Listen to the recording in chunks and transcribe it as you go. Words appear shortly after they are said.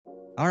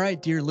All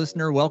right, dear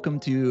listener, welcome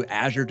to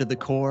Azure to the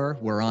Core.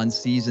 We're on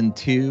season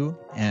 2,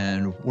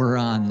 and we're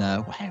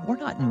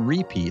not in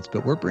repeats,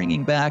 but we're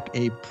bringing back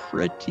a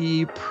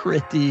pretty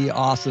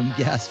awesome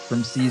guest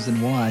from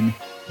season 1.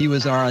 He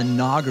was our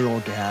inaugural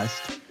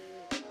guest.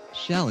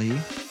 Shelly,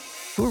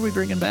 who are we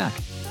bringing back?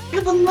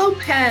 Kevin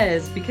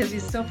Lopez, because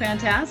he's so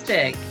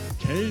fantastic.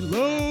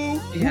 K-Lo!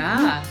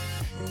 Yeah.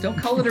 Don't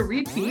call it a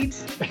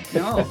repeat.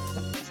 No.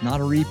 It's not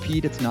a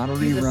repeat. It's not a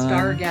rerun. He's a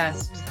star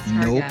guest.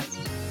 Guest.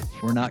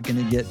 We're not going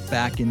to get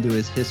back into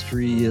his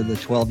history of the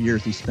 12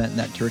 years he spent in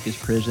that Turkish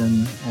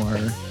prison or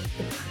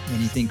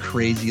anything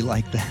crazy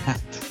like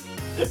that.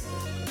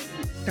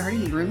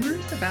 Starting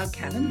rumors about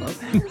Kevin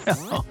Lopez?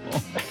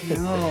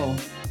 No.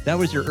 That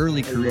was your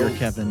early career,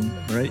 Kevin,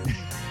 right?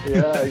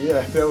 Yeah,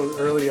 that was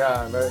early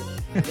on. I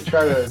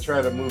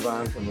try to move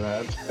on from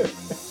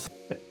that.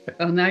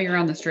 Oh, now you're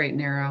on the straight and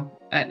narrow.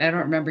 I don't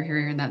remember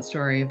hearing that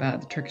story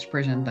about the Turkish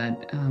prison,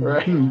 but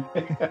right.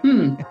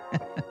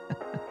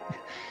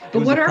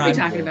 But what are we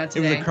talking about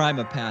today? It was a crime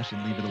of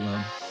passion. Leave it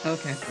alone.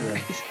 Okay. Yeah.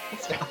 Right.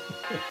 Stop.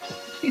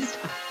 Please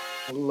stop.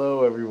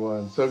 Hello,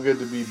 everyone. So good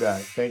to be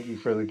back. Thank you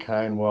for the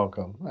kind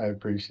welcome. I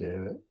appreciate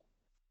it.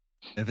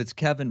 If it's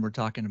Kevin, we're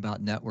talking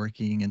about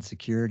networking and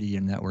security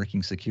and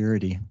networking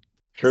security.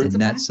 True. It's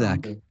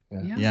NetSec.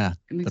 Yeah.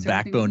 The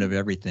backbone of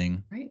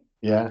everything. Right.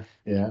 Yeah.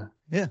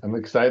 I'm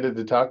excited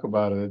to talk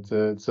about it.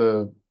 It's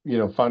a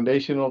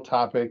foundational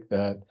topic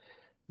that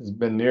has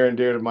been near and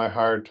dear to my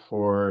heart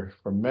for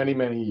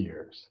many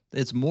years.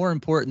 It's more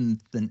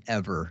important than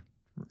ever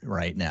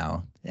right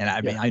now. And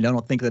I mean, I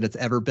don't think that it's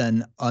ever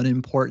been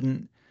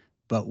unimportant,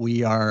 but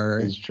we are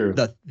it's true.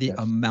 The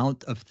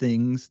amount of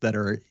things that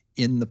are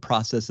in the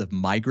process of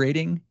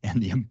migrating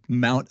and the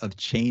amount of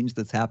change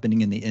that's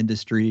happening in the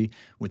industry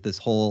with this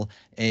whole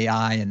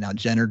AI and now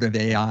generative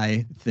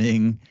AI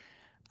thing.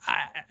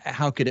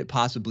 How could it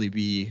possibly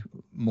be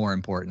more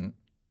important?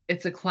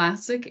 It's a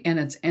classic and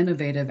it's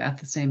innovative at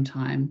the same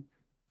time.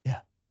 Yeah.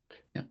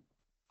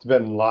 It's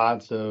been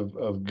lots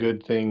of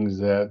good things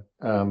that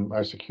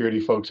our security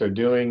folks are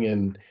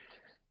doing,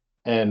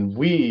 and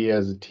we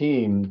as a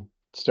team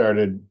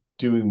started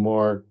doing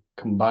more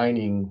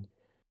combining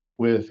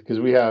with, because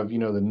we have the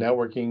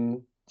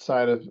networking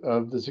side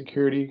of the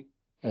security,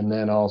 and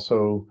then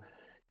also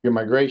your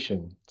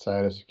migration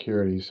side of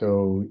security.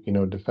 So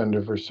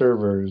Defender for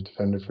servers,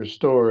 Defender for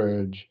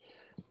storage,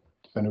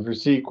 Defender for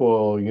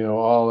SQL,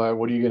 all that.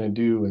 What are you going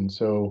to do? And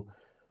so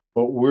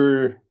what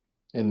we're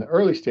in the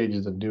early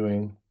stages of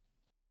doing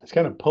is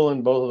kind of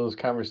pulling both of those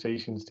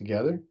conversations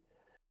together,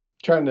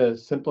 trying to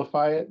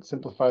simplify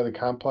the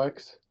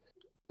complex.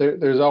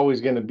 There's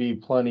always going to be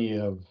plenty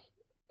of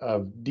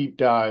deep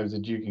dives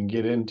that you can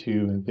get into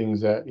and things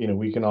that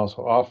we can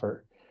also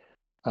offer.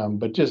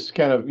 But just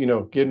kind of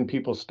getting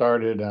people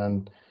started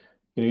on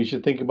you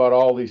should think about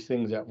all these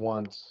things at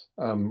once,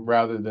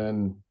 rather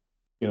than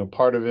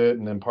part of it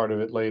and then part of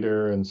it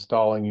later, and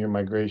stalling your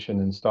migration,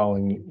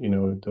 installing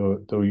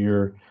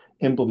your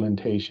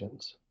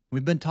implementations.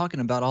 We've been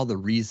talking about all the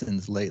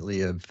reasons lately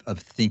of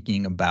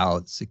thinking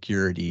about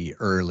security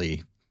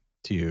early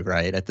too,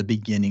 right? At the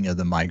beginning of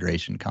the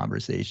migration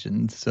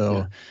conversation.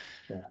 So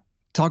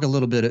talk a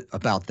little bit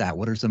about that.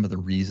 What are some of the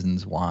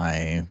reasons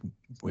why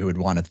we would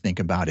want to think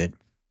about it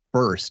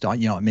first,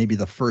 maybe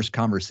the first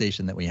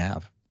conversation that we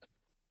have?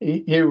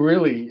 It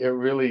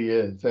really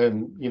is.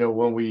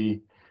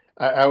 And,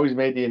 I always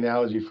made the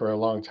analogy for a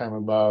long time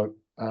about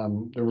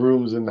the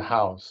rooms in the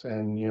house.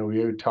 And,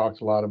 we talked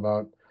a lot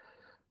about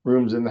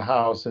rooms in the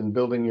house and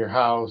building your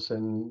house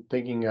and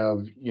thinking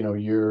of,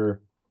 your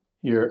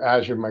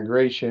Azure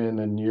migration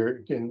and you're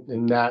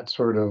in that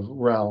sort of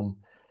realm.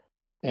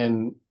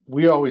 And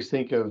we always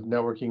think of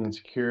networking and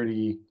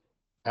security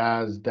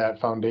as that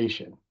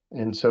foundation.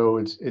 And so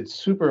it's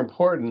super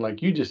important,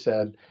 like you just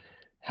said,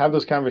 have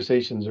those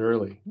conversations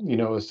early,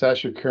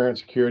 assess your current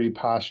security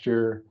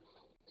posture,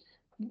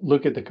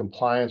 look at the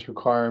compliance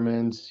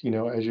requirements,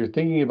 as you're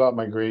thinking about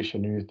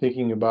migration, or you're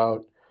thinking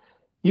about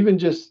even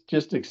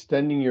just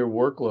extending your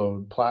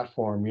workload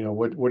platform.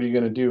 What are you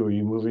going to do? Are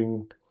you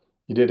moving?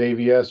 You did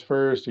AVS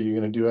first. Are you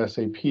going to do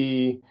SAP?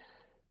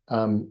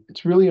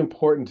 It's really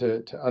important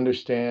to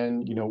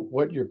understand,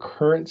 what your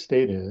current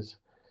state is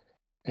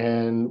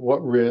and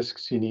what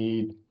risks you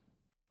need.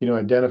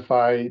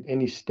 Identify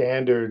any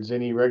standards,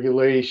 any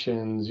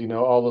regulations,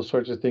 all those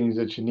sorts of things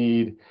that you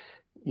need.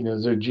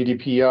 Is there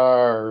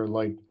GDPR, or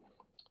like,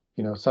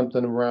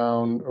 something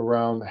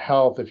around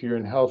health if you're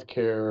in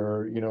healthcare,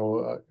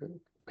 or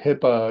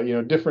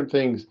HIPAA, different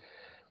things.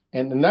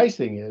 And the nice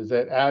thing is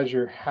that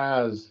Azure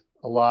has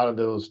a lot of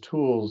those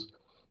tools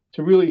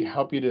to really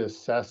help you to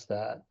assess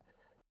that,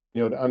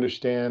 to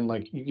understand,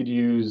 like you could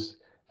use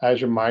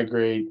Azure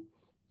Migrate,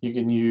 you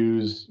can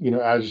use,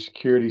 Azure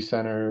Security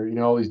Center,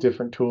 all these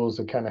different tools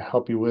that kind of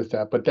help you with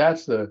that. But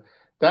that's the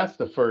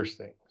first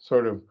thing,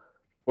 sort of,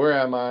 where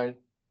am I?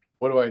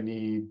 What do I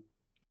need?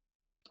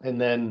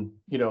 And then,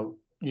 you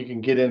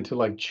can get into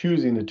like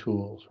choosing the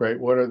tools, right?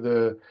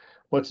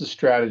 What's the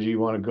strategy you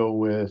want to go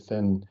with?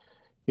 And,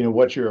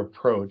 what's your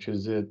approach?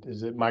 Is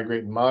it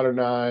migrate and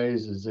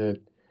modernize? Is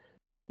it,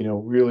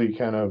 really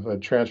kind of a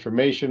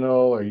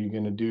transformational? Are you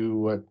going to do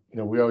what,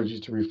 we always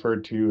used to refer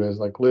to as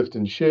like lift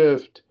and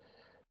shift?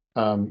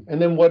 And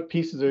then what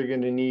pieces are you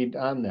going to need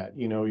on that?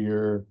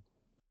 Your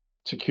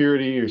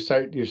security, your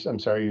site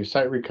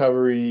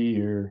recovery,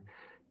 your,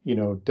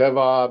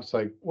 DevOps,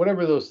 like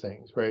whatever those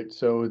things, right?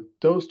 So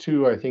those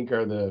two, I think,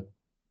 are the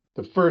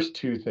first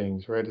two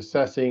things, right?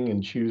 Assessing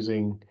and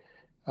choosing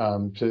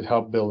to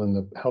help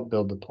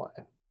build the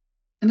plan.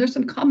 And there's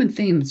some common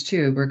themes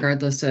too,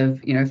 regardless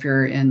of, if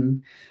you're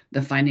in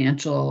the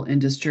financial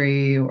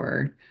industry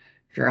or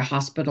if you're a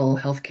hospital,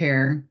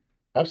 healthcare.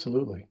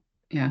 Absolutely.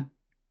 Yeah.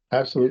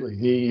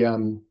 Absolutely.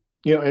 And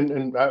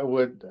I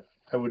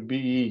would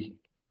be,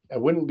 I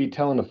wouldn't be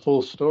telling a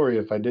full story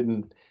if I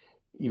didn't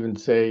even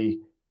say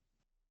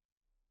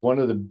one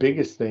of the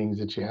biggest things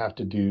that you have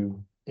to do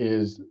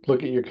is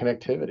look at your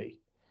connectivity.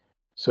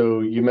 So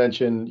you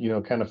mentioned,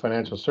 kind of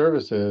financial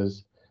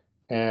services,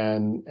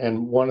 and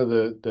one of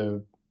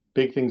the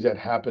big things that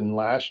happened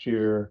last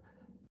year,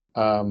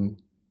 and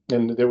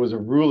there was a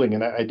ruling,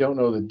 and I don't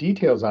know the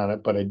details on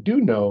it, but I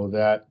do know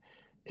that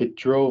it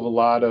drove a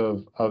lot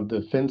of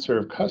the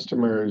FinServe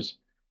customers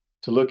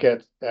to look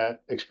at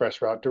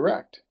Express Route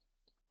Direct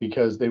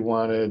because they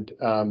wanted,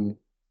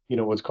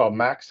 what's called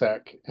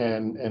MACsec,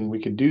 and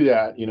we could do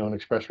that, in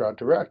Express Route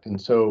Direct. And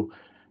so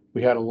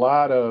we had a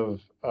lot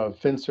of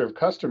FinServe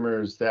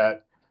customers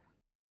that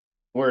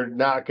were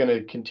not going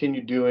to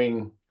continue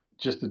doing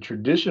just the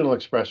traditional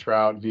Express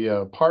Route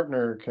via a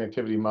partner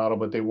connectivity model,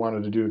 but they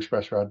wanted to do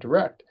Express Route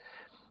Direct.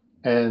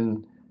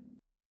 And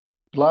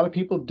a lot of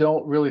people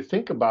don't really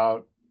think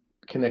about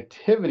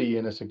connectivity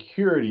in a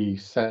security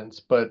sense,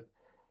 but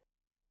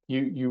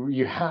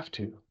you have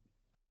to,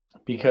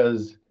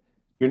 because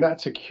you're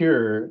not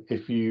secure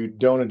if you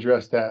don't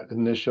address that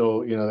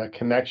initial, that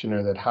connection,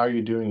 or that how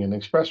you're doing an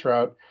express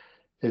route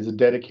is a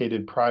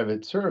dedicated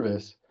private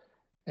service.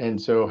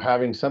 And so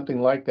having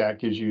something like that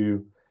gives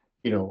you,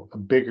 a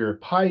bigger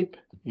pipe.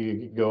 You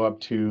can go up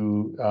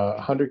to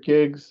 100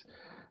 gigs,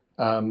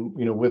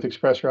 with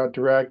Express Route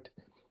Direct,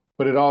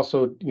 but it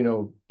also,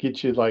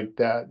 gets you like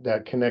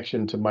that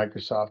connection to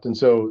Microsoft. And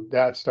so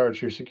that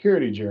starts your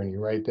security journey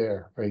right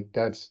there, right?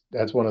 That's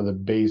one of the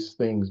base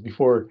things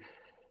before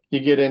you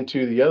get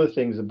into the other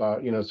things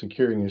about,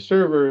 securing your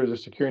servers or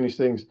securing these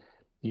things.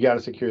 You got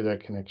to secure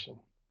that connection.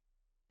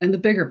 And the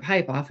bigger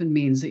pipe often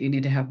means that you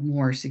need to have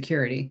more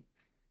security.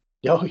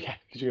 Oh yeah,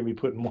 because you're gonna be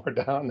putting more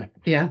down there.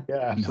 Yeah.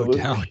 Yeah, absolutely.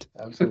 No doubt.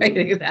 Absolutely. Right,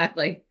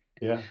 exactly.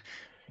 Yeah.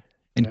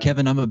 And Yeah.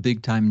 Kevin, I'm a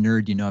big time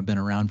nerd. I've been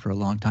around for a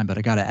long time, but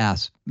I got to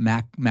ask,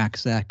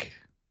 MACsec.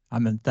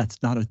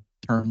 That's not a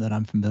term that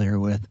I'm familiar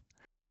with.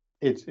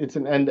 It's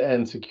an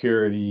end-to-end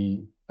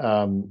security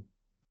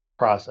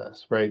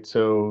process, right?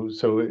 So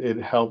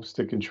it helps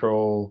to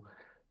control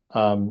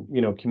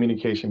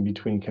communication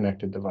between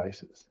connected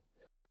devices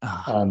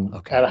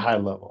Okay. at a high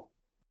level.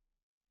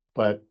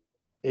 But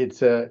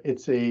it's a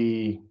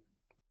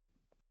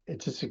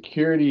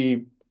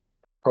security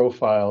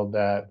profile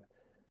that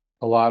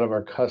a lot of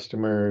our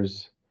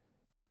customers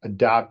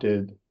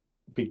adopted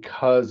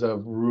because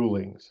of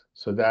rulings.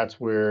 So that's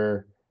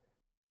where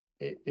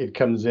it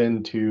comes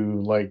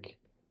into, like,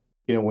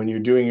 when you're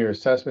doing your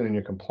assessment and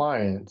your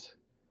compliance,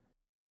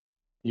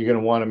 you're going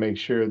to want to make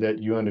sure that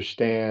you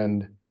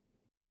understand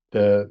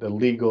the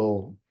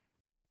legal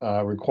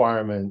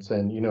requirements,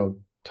 and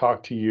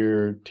talk to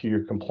your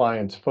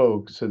compliance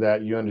folks so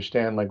that you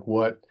understand like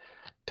what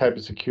type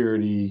of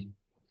security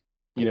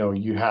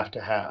you have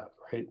to have,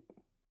 right?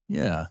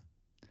 Yeah.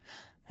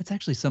 That's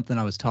actually something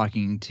I was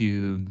talking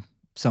to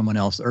someone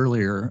else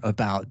earlier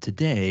about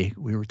today.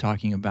 We were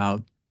talking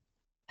about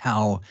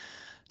how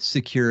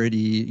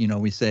security,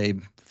 we say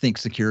think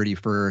security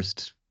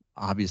first.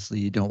 Obviously,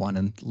 you don't want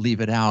to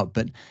leave it out,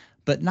 but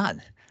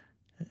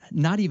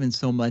not even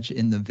so much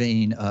in the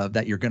vein of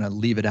that you're going to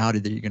leave it out or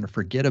that you're going to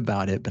forget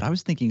about it. But I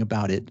was thinking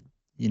about it,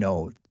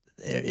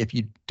 if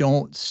you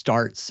don't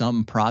start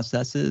some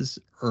processes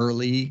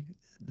early,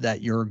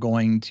 that you're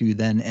going to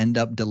then end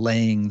up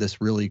delaying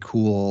this really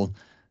cool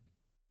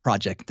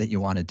project that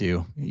you want to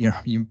do.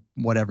 You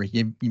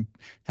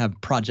have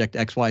project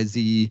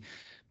XYZ.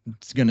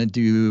 It's going to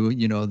do,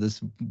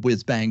 this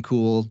whiz bang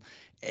cool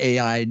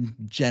AI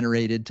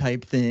generated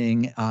type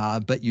thing,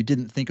 but you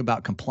didn't think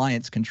about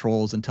compliance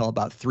controls until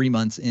about 3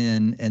 months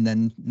in, and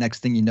then next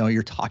thing you know,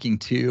 you're talking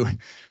to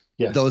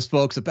those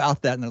folks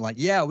about that, and they're like,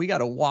 "Yeah, we got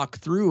to walk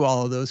through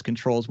all of those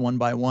controls one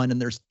by one,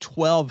 and there's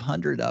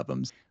 1,200 of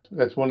them."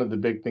 That's one of the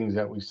big things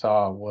that we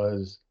saw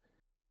was,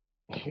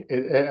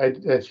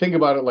 I think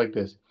about it like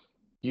this: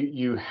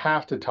 you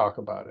have to talk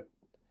about it.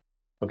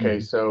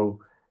 Okay, so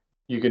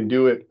you can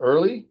do it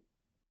early,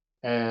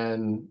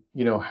 and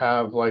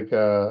have like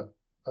a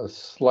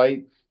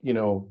slight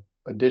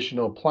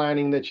additional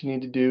planning that you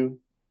need to do.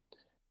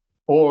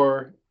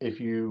 Or if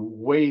you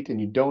wait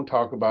and you don't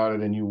talk about it,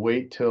 and you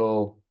wait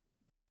till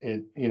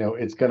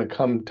it's going to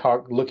come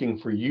talk looking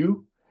for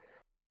you,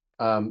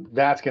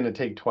 that's going to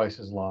take twice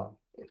as long,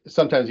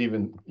 sometimes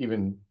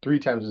even 3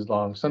 times as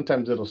long.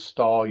 Sometimes it'll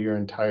stall your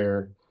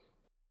entire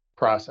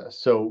process.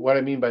 So what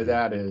I mean by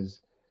that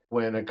is,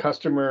 when a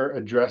customer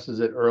addresses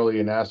it early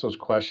and asks those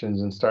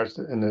questions and starts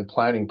in the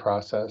planning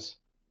process,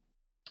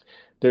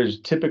 there's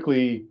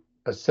typically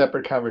a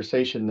separate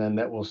conversation then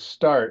that will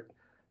start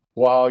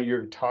while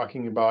you're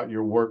talking about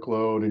your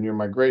workload and your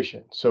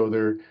migration. So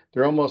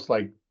they're almost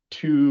like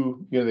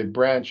two, they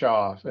branch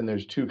off and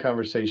there's two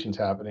conversations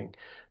happening.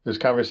 There's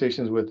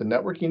conversations with the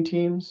networking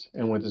teams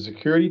and with the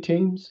security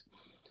teams.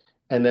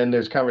 And then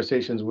there's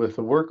conversations with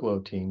the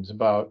workload teams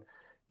about,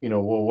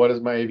 well, what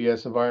is my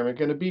AVS environment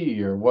going to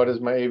be? Or what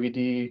does my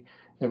AVD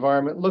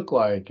environment look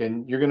like?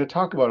 And you're going to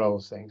talk about all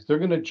those things. They're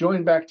going to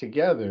join back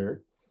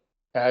together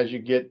as you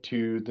get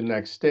to the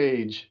next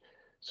stage.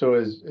 So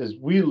as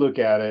we look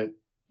at it,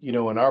 in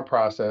our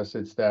process,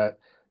 it's that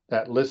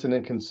listen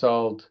and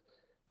consult.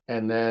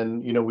 And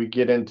then, we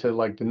get into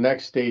like the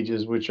next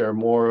stages, which are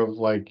more of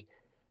like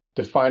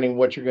defining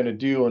what you're going to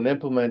do and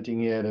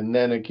implementing it. And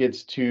then it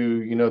gets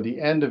to, the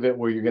end of it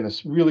where you're going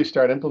to really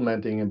start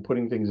implementing and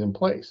putting things in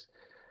place.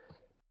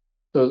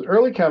 Those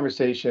early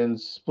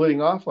conversations,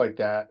 splitting off like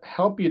that,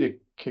 help you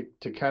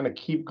to kind of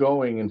keep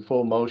going in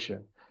full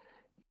motion.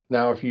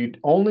 Now, if you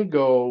only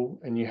go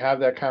and you have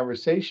that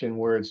conversation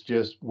where it's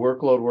just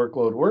workload,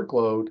 workload,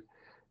 workload,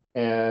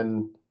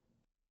 and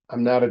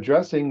I'm not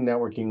addressing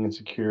networking and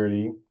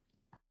security,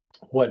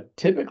 what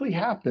typically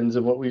happens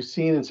and what we've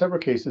seen in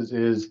several cases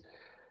is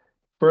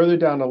further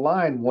down the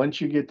line, once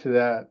you get to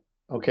that,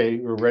 okay,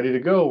 we're ready to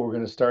go, we're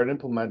going to start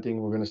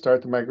implementing, we're going to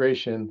start the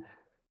migration,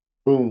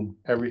 boom,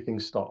 everything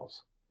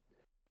stalls.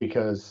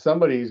 Because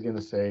somebody's going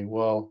to say,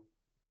 well,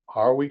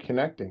 are we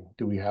connecting?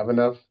 Do we have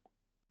enough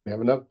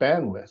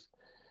bandwidth?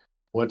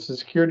 What's the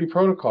security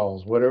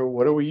protocols? What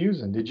are we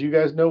using? Did you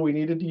guys know we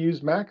needed to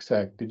use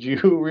MACsec? Did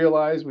you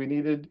realize we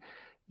needed,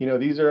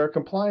 these are our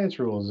compliance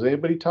rules? Has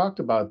anybody talked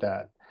about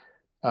that?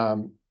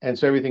 And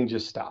so everything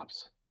just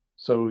stops.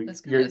 So That's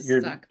kind of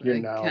stuck, you're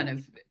now kind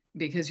of,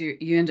 because you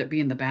end up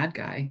being the bad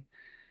guy.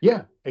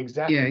 Yeah,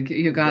 exactly. Yeah,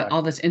 you got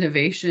all this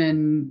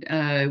innovation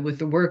with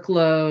the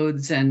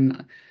workloads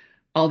and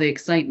all the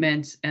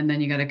excitement, and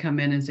then you got to come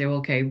in and say, well,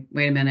 okay,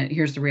 wait a minute,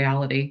 here's the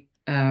reality.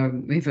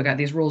 We've got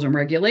these rules and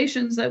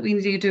regulations that we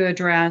need to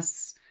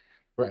address.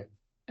 Right.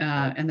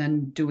 And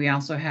then do we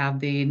also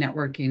have the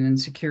networking and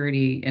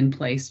security in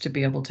place to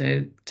be able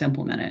to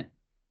implement it?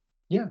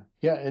 Yeah.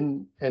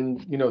 And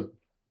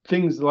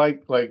things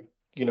like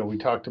we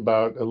talked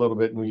about a little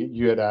bit, and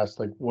you had asked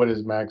like, what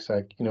is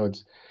MACsec?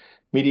 It's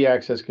media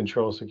access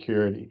control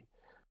security,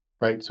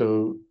 right?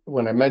 So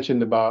when I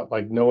mentioned about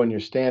like knowing your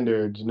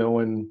standards,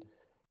 knowing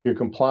your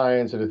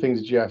compliance and the things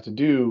that you have to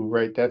do,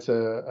 right? That's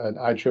an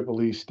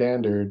IEEE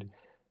standard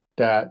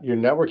that your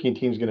networking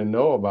team is going to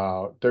know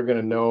about. They're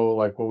going to know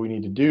like what we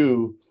need to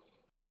do,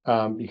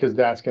 because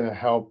that's going to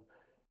help,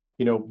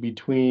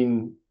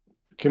 between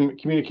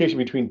communication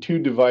between two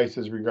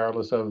devices,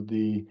 regardless of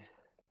the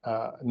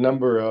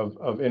number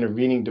of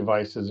intervening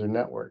devices or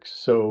networks.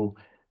 So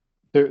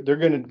they're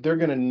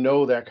gonna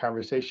know that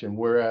conversation,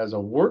 whereas a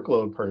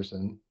workload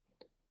person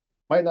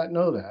might not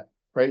know that,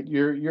 right?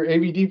 Your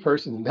AVD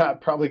person is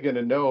not probably going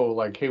to know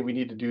like, hey, we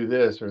need to do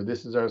this, or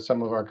this is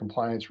some of our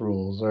compliance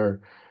rules,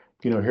 or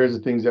here's the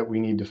things that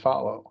we need to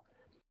follow.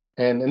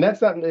 And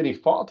that's not any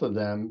fault of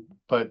them,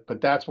 but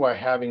that's why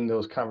having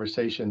those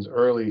conversations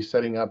early,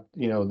 setting up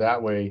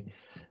that way,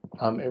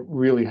 it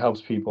really helps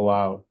people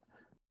out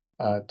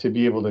to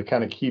be able to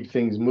kind of keep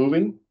things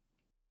moving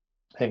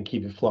and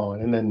keep it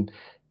flowing. And then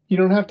you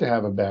don't have to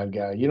have a bad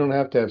guy. You don't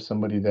have to have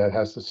somebody that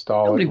has to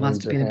stall. Nobody wants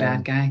to be the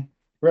bad guy.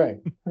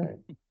 Right.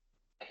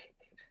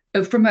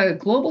 From a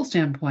global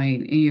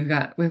standpoint, we've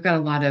got a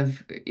lot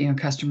of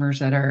customers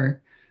that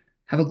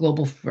have a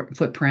global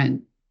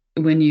footprint.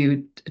 When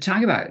you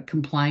talk about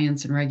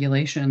compliance and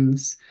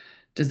regulations,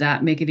 does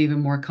that make it even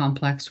more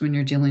complex when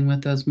you're dealing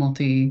with those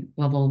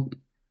multi-level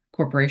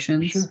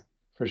corporations?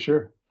 For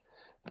sure.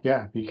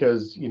 Yeah,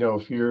 because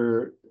if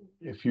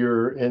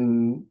you're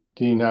in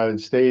the United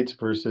States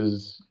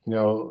versus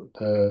even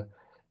the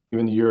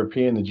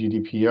European, the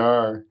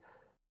GDPR,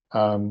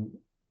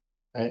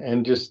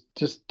 and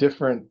just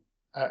different.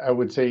 I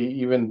would say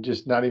even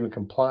just not even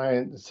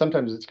compliant.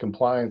 Sometimes it's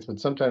compliance, but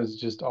sometimes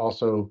it's just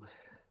also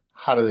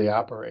how do they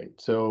operate.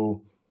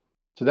 So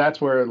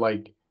that's where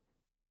like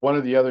one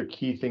of the other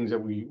key things that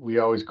we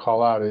always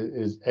call out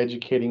is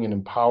educating and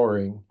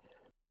empowering,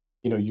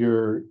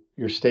 your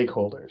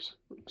stakeholders.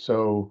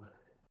 So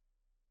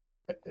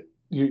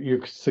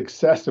your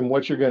success and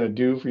what you're going to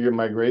do for your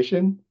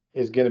migration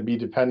is going to be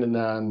dependent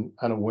on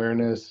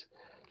awareness.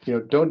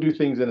 Don't do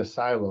things in a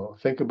silo.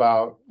 Think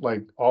about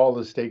like all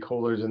the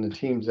stakeholders and the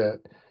teams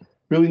that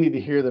really need to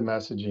hear the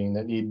messaging,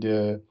 that need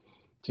to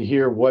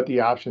hear what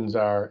the options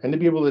are, and to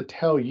be able to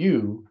tell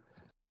you,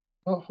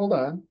 oh, hold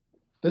on,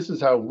 this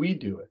is how we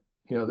do it.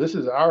 This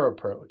is our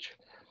approach.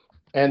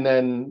 And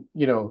then,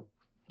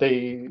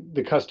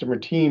 the customer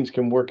teams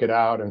can work it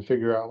out and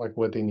figure out like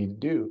what they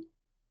need to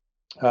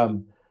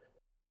do.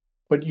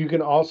 But you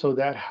can also,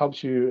 that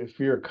helps you, if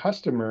you're a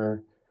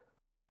customer,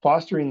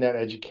 fostering that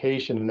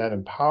education and that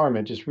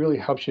empowerment just really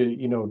helps you,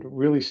 to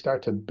really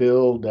start to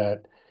build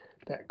that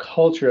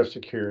culture of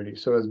security.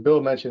 So as Bill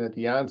mentioned at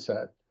the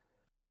onset,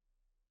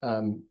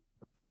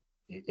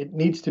 it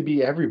needs to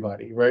be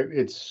everybody, right?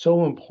 It's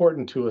so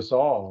important to us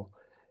all.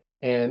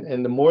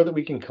 And the more that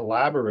we can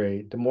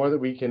collaborate, the more that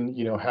we can,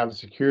 have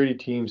security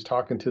teams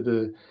talking to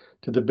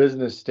the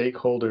business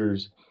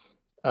stakeholders,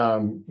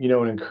 and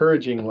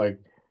encouraging, like,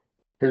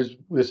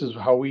 this is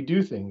how we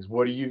do things.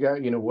 What do you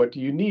got? What do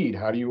you need?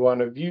 How do you want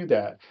to view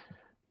that?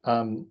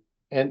 Um,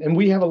 and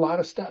we have a lot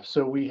of stuff.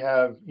 So we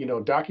have,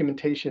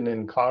 documentation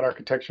and cloud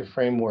architecture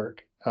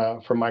framework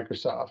for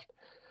Microsoft.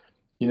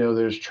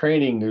 There's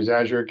training, there's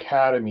Azure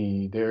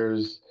Academy,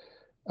 there's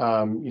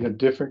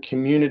different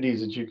communities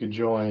that you could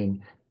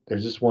join.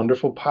 There's this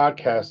wonderful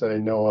podcast that I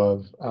know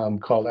of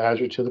called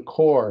Azure to the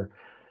Core.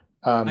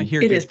 I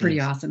hear it is pretty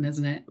awesome,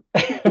 isn't it?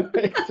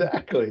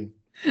 Exactly.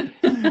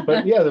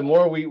 But yeah, the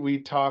more we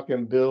talk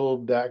and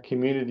build that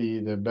community,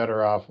 the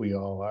better off we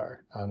all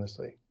are,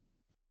 honestly.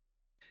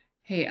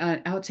 Hey,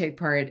 outtake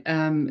part.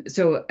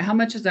 So how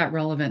much is that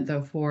relevant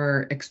though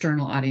for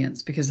external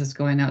audience? Because it's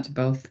going out to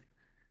both.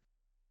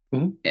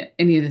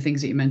 Any of the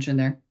things that you mentioned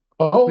there?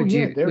 Oh, would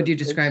yeah. Would you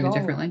describe it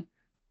differently?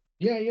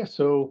 Yeah.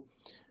 So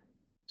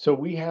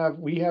we have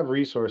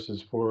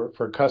resources for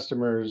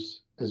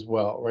customers as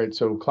well, right?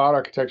 So cloud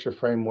architecture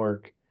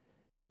framework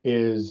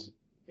is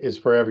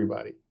for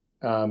everybody,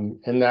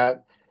 and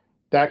that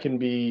can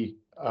be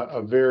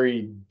a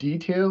very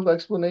detailed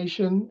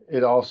explanation.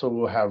 It also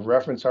will have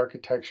reference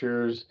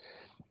architectures.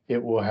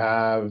 It will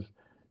have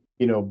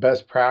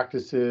best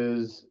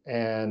practices,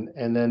 and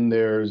then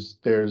there's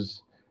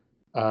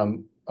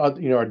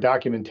our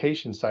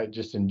documentation site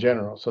just in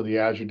general. So the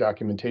Azure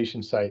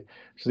documentation site.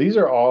 So these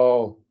are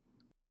all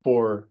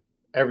for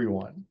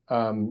everyone.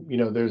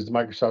 There's the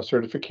Microsoft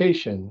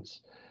certifications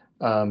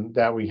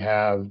that we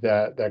have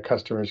that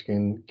customers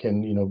can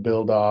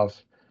build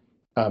off,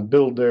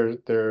 build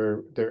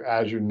their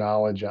Azure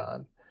knowledge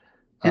on.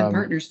 And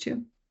partners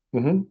too.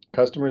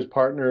 Customers,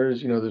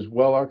 partners. There's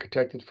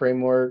well-architected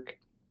framework.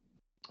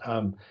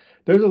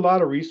 There's a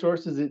lot of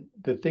resources.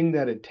 The thing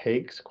that it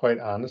takes, quite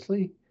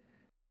honestly,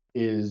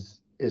 is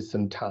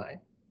some time,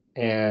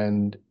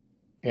 and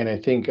I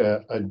think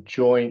a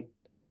joint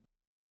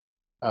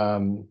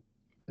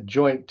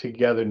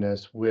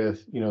togetherness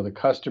with the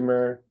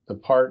customer, the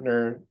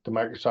partner, the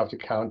Microsoft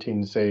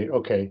accounting, say,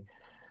 okay,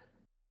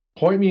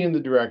 point me in the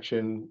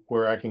direction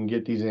where I can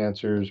get these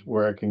answers,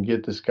 where I can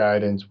get this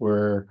guidance,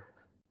 where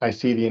I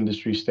see the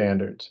industry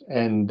standards.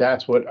 And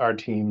that's what our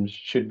teams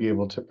should be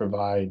able to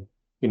provide,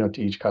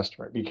 to each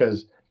customer,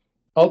 because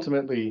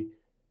ultimately,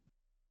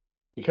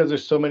 because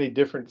there's so many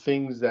different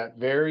things that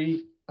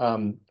vary,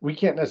 we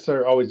can't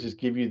necessarily always just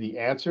give you the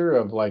answer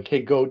of like,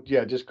 hey,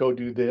 just go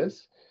do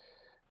this.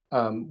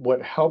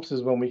 What helps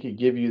is when we could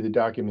give you the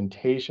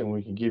documentation,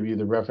 we can give you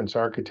the reference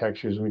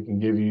architectures, we can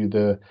give you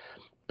the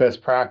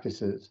best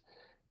practices.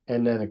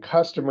 And then a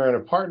customer and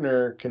a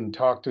partner can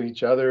talk to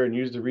each other and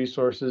use the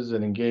resources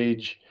and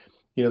engage,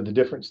 the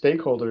different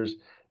stakeholders,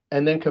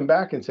 and then come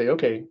back and say,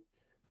 okay,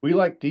 we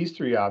like these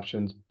three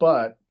options,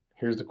 but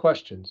here's the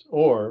questions,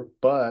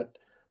 but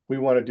we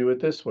want to do it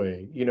this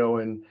way,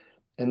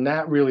 and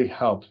that really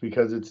helps,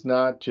 because it's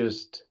not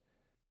just,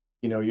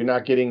 you're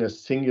not getting a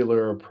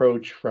singular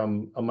approach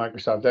from a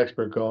Microsoft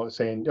expert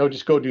saying, oh,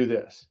 just go do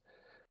this.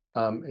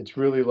 It's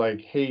really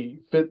like, hey,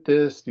 fit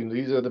this,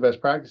 these are the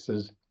best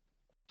practices.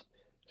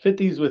 Fit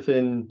these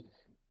within,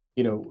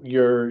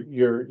 your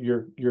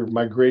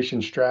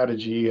migration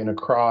strategy and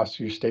across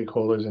your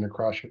stakeholders and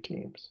across your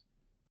teams.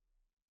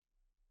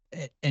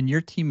 And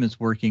your team is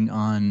working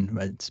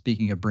on,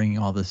 speaking of bringing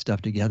all this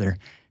stuff together,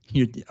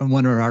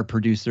 one of our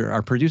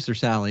producer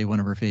Sally, one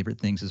of her favorite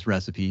things is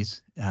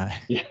recipes.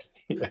 Yeah.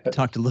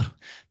 Talked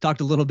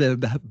a little bit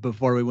about,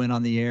 before we went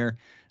on the air,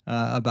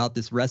 about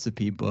this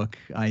recipe book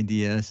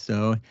idea.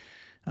 So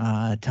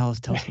tell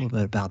us a little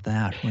bit about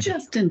that.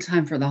 Just in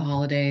time for the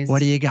holidays. What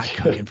do you got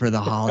cooking for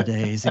the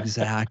holidays?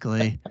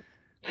 Exactly.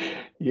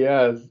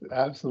 Yes,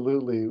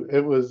 absolutely.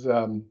 It was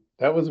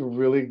that was a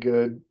really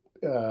good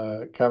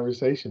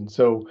conversation.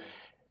 So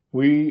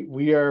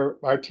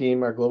our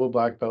team, our global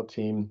black belt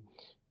team,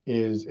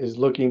 is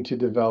looking to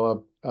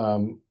develop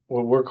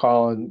what we're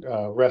calling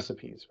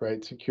recipes,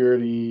 right?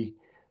 Security,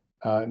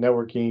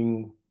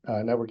 networking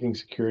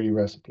security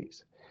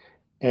recipes.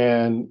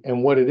 And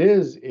what it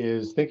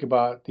is think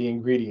about the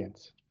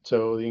ingredients.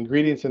 So the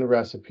ingredients in a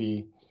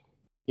recipe,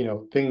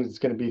 it's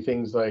going to be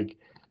things like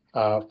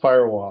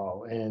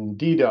firewall and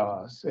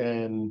DDoS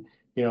and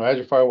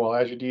Azure Firewall,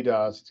 Azure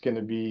DDoS. It's going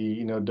to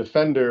be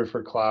Defender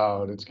for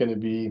cloud. It's going to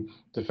be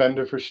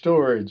Defender for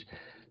storage.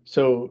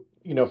 So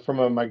from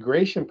a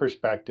migration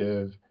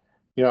perspective,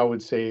 I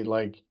would say,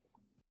 like,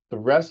 the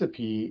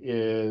recipe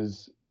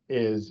is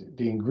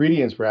the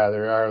ingredients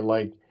rather are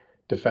like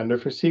Defender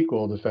for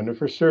SQL, Defender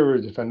for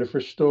servers, Defender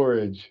for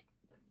storage,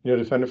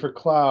 Defender for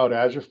cloud,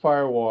 Azure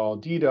Firewall,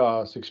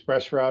 DDoS,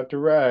 ExpressRoute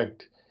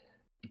Direct,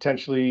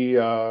 potentially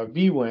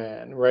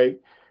VWAN, right?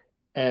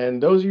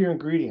 And those are your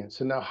ingredients.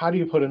 So now, how do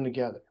you put them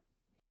together?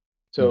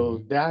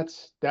 So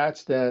that's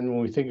then when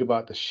we think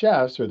about the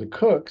chefs or the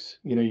cooks,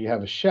 you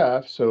have a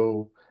chef.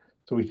 So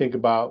we think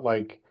about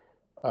like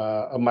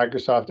a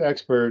Microsoft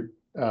expert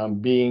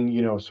being,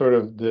 you know, sort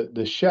of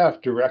the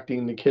chef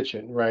directing the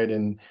kitchen, right?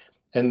 And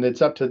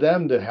it's up to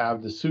them to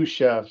have the sous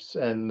chefs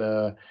and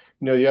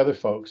you know, the other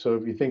folks. So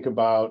if you think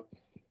about,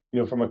 you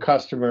know, from a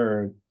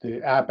customer,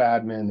 the app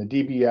admin,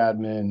 the DB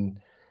admin,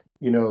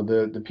 you know,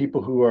 the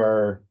people who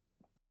are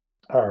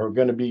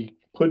going to be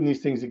putting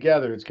these things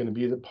together, it's going to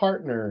be the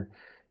partner,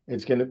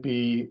 it's going to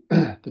be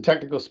the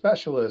technical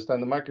specialist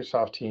on the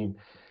Microsoft team,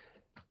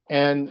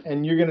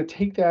 and you're going to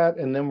take that,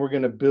 and then we're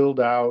going to build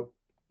out,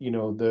 you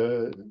know,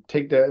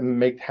 take that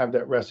and have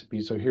that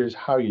recipe. So here's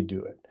how you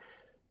do it.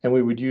 And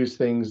we would use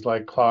things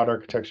like Cloud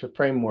Architecture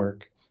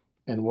Framework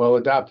and Well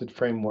Adopted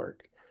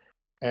Framework,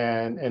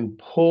 and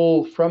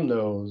pull from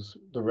those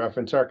the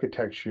reference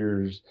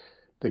architectures,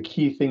 the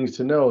key things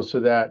to know, so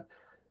that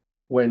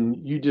when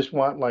you just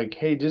want, like,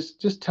 hey,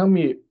 just tell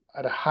me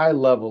at a high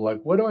level,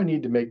 like, what do I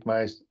need to make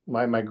my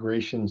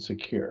migration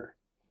secure?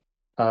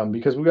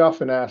 Because we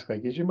often ask,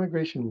 like, is your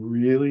migration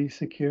really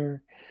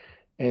secure?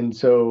 And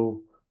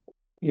so,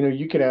 you know,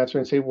 you can answer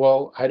and say,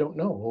 well, I don't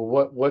know.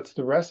 Well, what's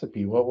the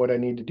recipe? What would I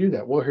need to do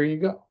that? Well, here you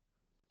go.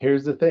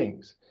 Here's the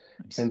things.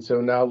 Nice. And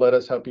so now let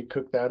us help you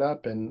cook that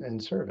up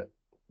and serve it.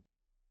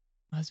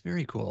 That's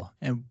very cool.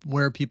 And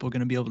where are people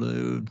going to be able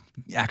to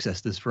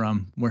access this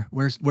from?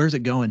 Where's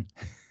it going?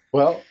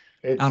 Well,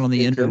 out on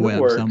the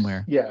interweb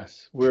somewhere.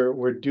 Yes, we're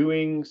going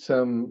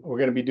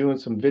to be doing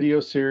some video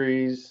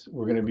series.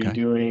 We're going to be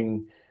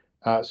doing,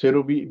 so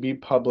it'll be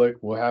public.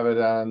 We'll have it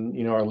on,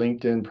 you know, our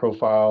LinkedIn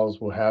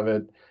profiles. We'll have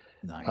it,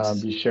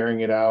 be sharing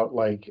it out.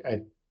 Like,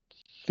 I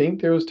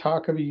think there was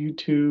talk of a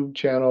YouTube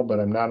channel, but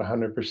I'm not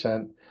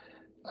 100%.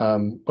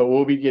 But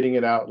we'll be getting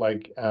it out,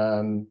 like,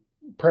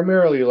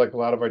 primarily, like a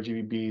lot of our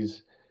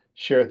GVBs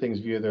share things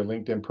via their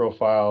LinkedIn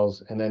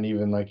profiles, and then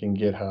even like in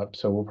GitHub.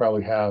 So we'll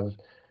probably have,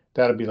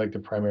 that'll be like the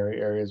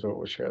primary areas where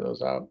we'll share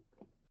those out.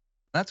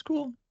 That's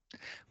cool.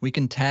 We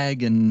can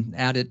tag and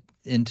add it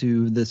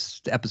into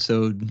this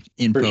episode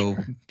info.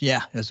 Sure.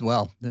 Yeah, as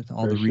well.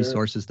 All the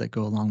resources that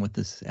go along with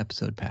this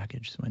episode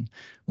package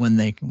when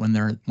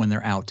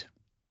they're out.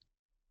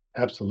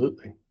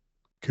 Absolutely.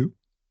 Cool.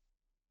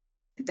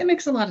 I think that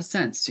makes a lot of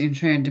sense,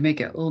 trying to make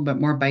it a little bit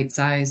more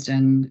bite-sized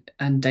and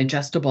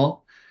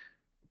digestible.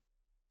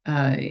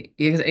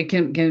 It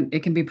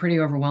can be pretty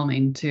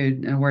overwhelming to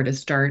know where to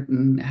start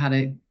and how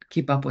to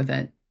keep up with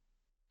it.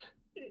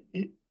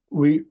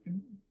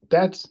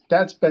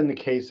 That's been the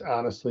case,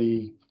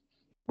 honestly,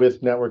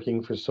 with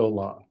networking for so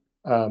long.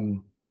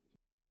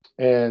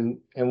 And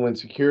when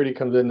security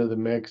comes into the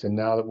mix, and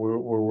now that we're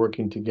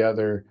working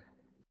together,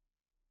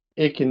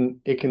 it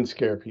can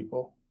scare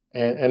people.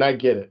 And I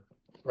get it,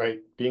 right?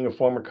 Being a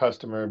former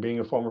customer, being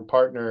a former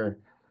partner,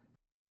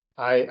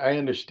 I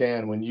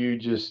understand when you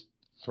just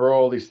throw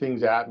all these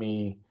things at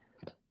me,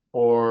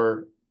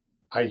 or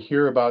I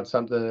hear about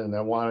something and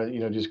I want to, you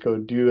know, just go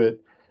do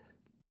it,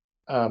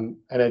 and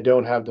I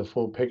don't have the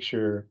full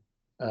picture,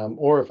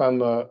 or if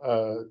I'm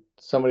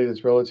somebody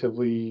that's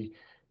relatively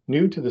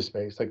new to the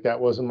space, like that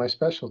wasn't my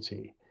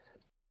specialty.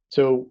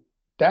 So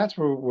that's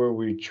where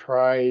we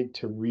try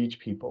to reach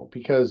people,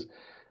 because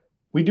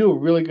we do a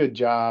really good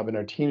job, and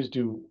our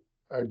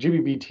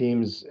GBB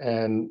teams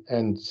and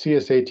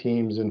CSA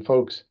teams and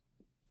folks,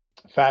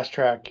 Fast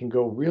Track, can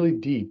go really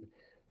deep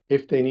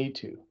if they need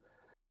to.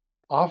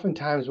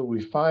 Oftentimes what we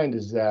find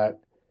is that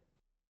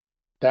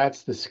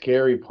that's the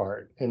scary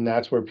part, and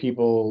that's where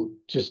people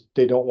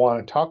they don't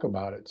want to talk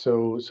about it.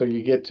 So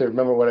you get to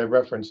remember what I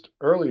referenced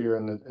earlier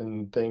in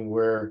the thing,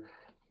 where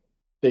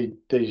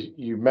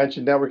you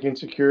mentioned networking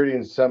security,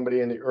 and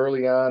somebody in the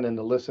early on in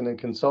the listen and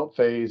consult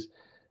phase,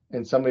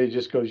 and somebody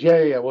just goes,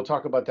 yeah, we'll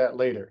talk about that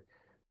later.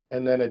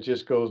 And then it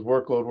just goes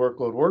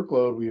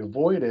workload. We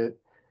avoid it,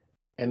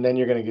 and then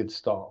you're going to get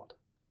stalled.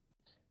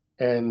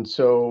 And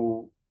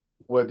so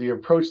what the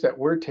approach that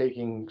we're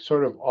taking,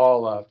 sort of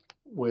all up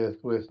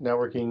with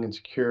networking and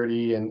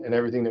security and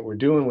everything that we're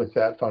doing with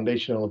that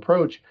foundational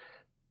approach,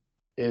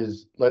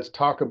 is let's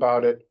talk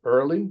about it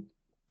early.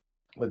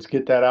 Let's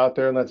get that out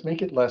there, and let's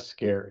make it less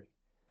scary.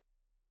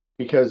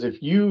 Because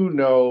if you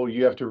know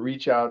you have to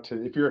reach out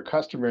to, if you're a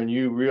customer and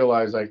you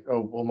realize, like,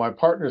 oh, well, my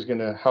partner's going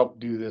to help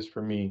do this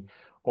for me,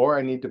 or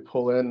I need to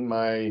pull in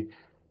my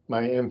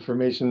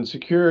information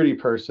security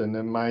person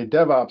and my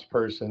DevOps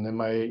person and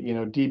my, you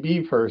know,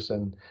 DB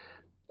person,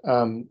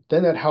 then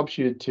that helps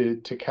you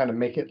to kind of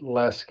make it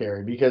less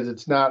scary, because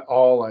it's not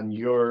all on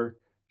your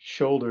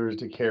shoulders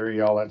to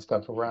carry all that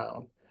stuff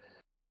around.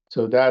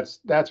 So that's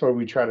where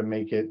we try to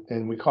make it,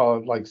 and we call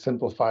it, like,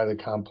 simplify the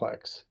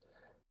complex.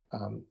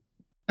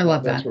 I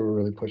love that. That's what we're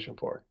really pushing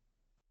for.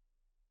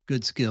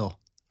 Good skill.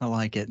 I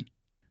like it.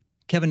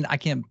 Kevin, I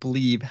can't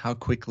believe how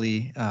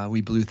quickly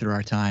we blew through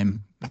our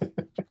time.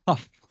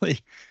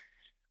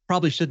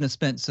 Probably shouldn't have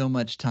spent so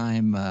much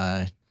time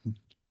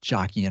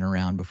jockeying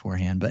around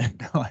beforehand, but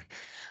no,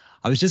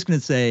 I was just going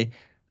to say,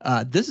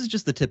 this is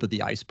just the tip of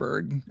the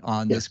iceberg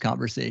on this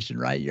conversation,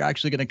 right? You're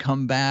actually going to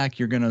come back.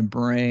 You're going to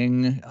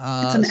bring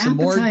some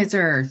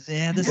appetizer.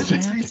 Yeah, this is an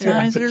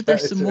appetizer.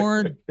 There's some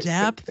more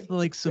depth,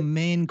 like some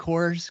main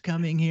course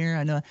coming here.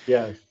 I know.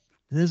 Yes.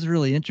 This is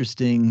really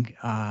interesting.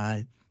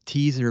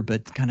 teaser,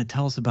 but kind of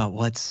tell us about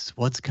what's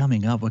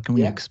coming up. What can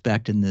we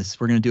expect in this?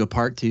 We're going to do a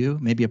part 2,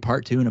 maybe a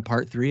part 2 and a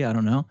part 3. I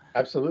don't know.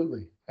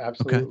 Absolutely.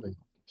 Okay.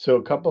 So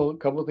a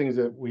couple things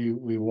that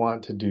we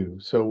want to do.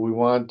 So we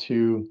want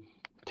to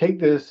take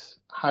this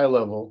high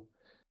level,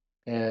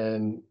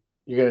 and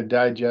you're going to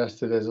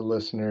digest it as a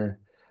listener,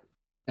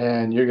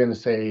 and you're going to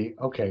say,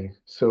 okay,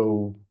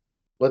 so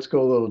let's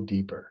go a little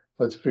deeper.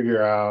 Let's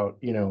figure out,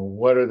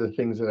 what are the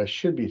things that I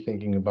should be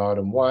thinking about,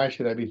 and why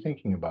should I be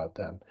thinking about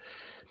them?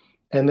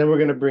 And then we're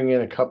going to bring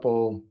in a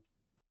couple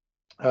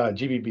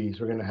GBBs.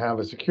 We're going to have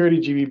a security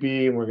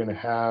GBB, and we're going to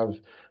have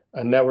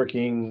a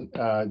networking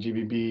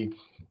GBB,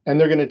 and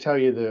they're going to tell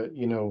you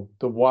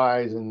the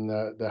whys and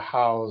the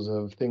hows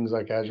of things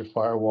like Azure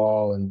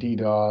Firewall and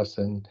DDoS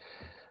and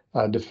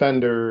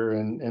Defender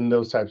and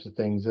those types of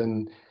things,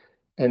 and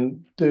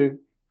the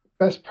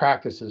best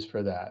practices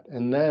for that.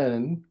 And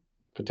then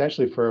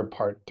potentially for a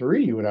part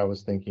 3, what I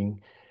was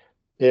thinking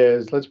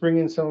is let's bring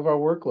in some of our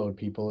workload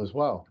people as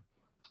well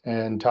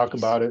and talk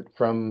about it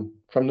from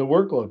the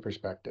workload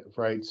perspective,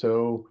 right?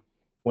 So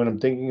when I'm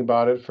thinking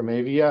about it from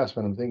AVS,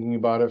 when I'm thinking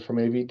about it from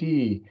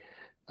AVD,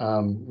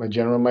 my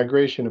general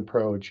migration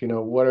approach,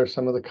 what are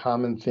some of the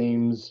common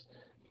themes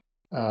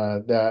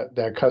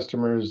that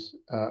customers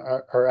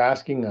are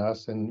asking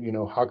us, and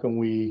how can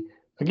we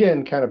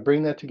again kind of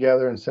bring that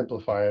together and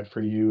simplify it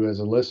for you as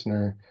a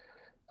listener,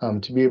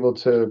 to be able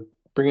to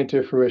bring it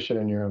to fruition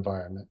in your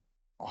environment.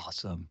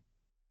 Awesome.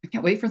 I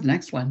can't wait for the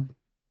next one.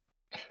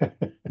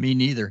 Me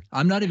neither.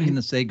 I'm not even going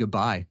to say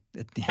goodbye.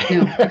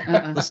 No,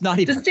 let's not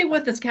even. Just stay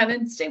with us,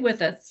 Kevin. Stay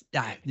with us.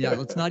 Yeah.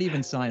 Let's not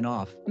even sign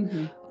off.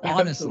 Mm-hmm.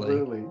 Honestly.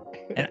 Absolutely.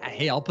 And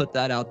hey, I'll put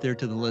that out there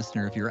to the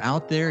listener. If you're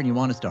out there and you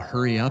want us to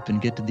hurry up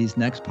and get to these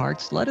next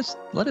parts, let us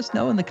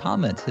know in the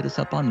comments. Hit us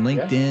up on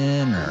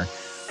LinkedIn or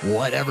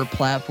whatever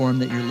platform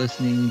that you're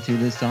listening to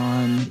this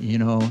on.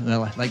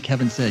 Like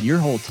Kevin said, your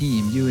whole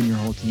team, you and your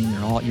whole team,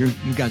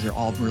 you guys are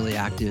all really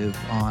active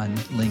on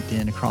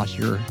LinkedIn across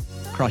your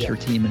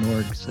team and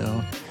org.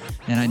 So,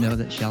 and I know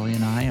that Shelly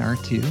and I are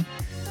too.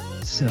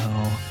 So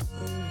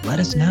let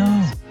us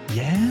know.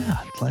 Yeah,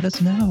 let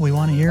us know. We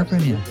want to hear from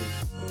you.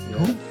 Yeah,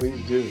 cool.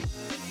 Please do.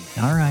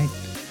 All right.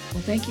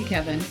 Well, thank you,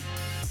 Kevin.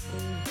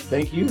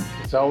 Thank you.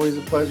 It's always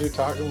a pleasure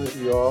talking with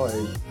you all.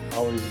 I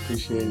always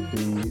appreciate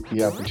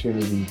the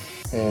opportunity.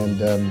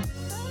 And,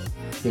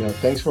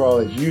 thanks for all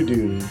that you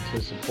do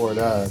to support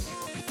us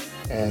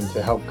and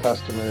to help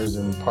customers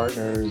and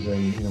partners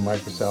and,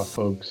 Microsoft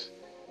folks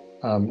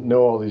know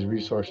all these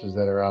resources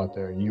that are out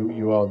there.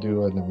 You all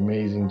do an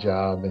amazing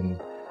job,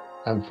 and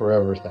I'm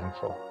forever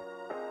thankful.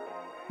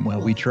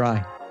 Well, we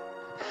try.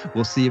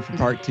 We'll see you for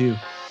part 2.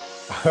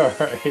 All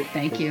right.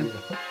 Thank you.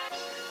 Okay,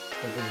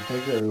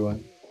 thanks,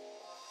 everyone.